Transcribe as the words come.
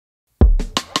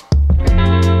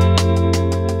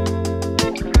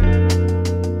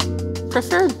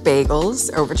Prefer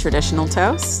bagels over traditional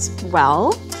toast?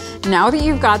 Well, now that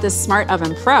you've got this Smart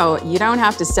Oven Pro, you don't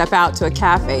have to step out to a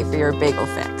cafe for your bagel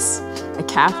fix. A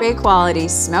cafe-quality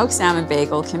smoked salmon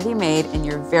bagel can be made in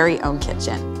your very own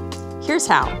kitchen. Here's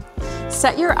how.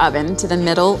 Set your oven to the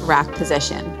middle rack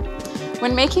position.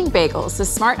 When making bagels, the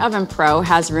Smart Oven Pro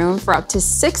has room for up to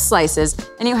 6 slices,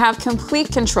 and you have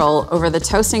complete control over the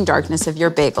toasting darkness of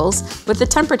your bagels with the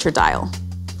temperature dial.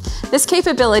 This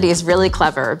capability is really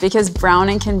clever because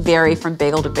browning can vary from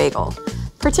bagel to bagel,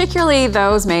 particularly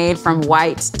those made from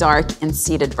white, dark, and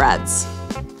seeded breads.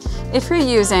 If you're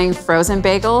using frozen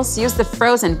bagels, use the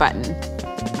frozen button.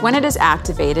 When it is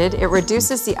activated, it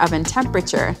reduces the oven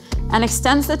temperature and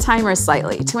extends the timer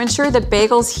slightly to ensure the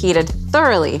bagel's heated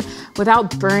thoroughly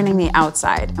without burning the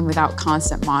outside and without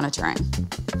constant monitoring.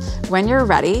 When you're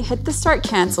ready, hit the Start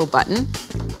Cancel button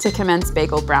to commence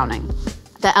bagel browning.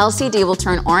 The LCD will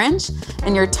turn orange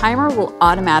and your timer will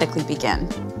automatically begin.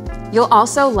 You'll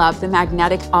also love the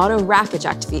magnetic auto rack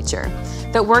eject feature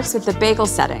that works with the bagel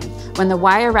setting when the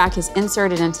wire rack is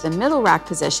inserted into the middle rack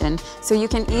position so you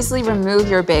can easily remove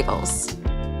your bagels.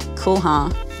 Cool,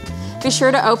 huh? Be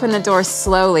sure to open the door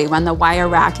slowly when the wire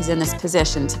rack is in this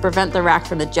position to prevent the rack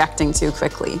from ejecting too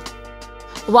quickly.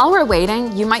 While we're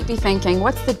waiting, you might be thinking,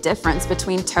 what's the difference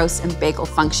between toast and bagel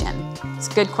function? It's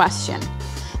a good question.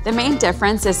 The main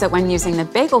difference is that when using the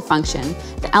bagel function,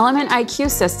 the Element IQ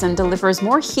system delivers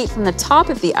more heat from the top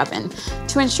of the oven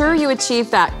to ensure you achieve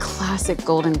that classic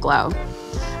golden glow.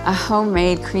 A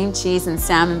homemade cream cheese and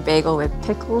salmon bagel with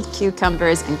pickled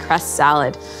cucumbers and crust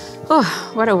salad.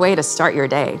 Oh, what a way to start your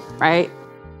day, right?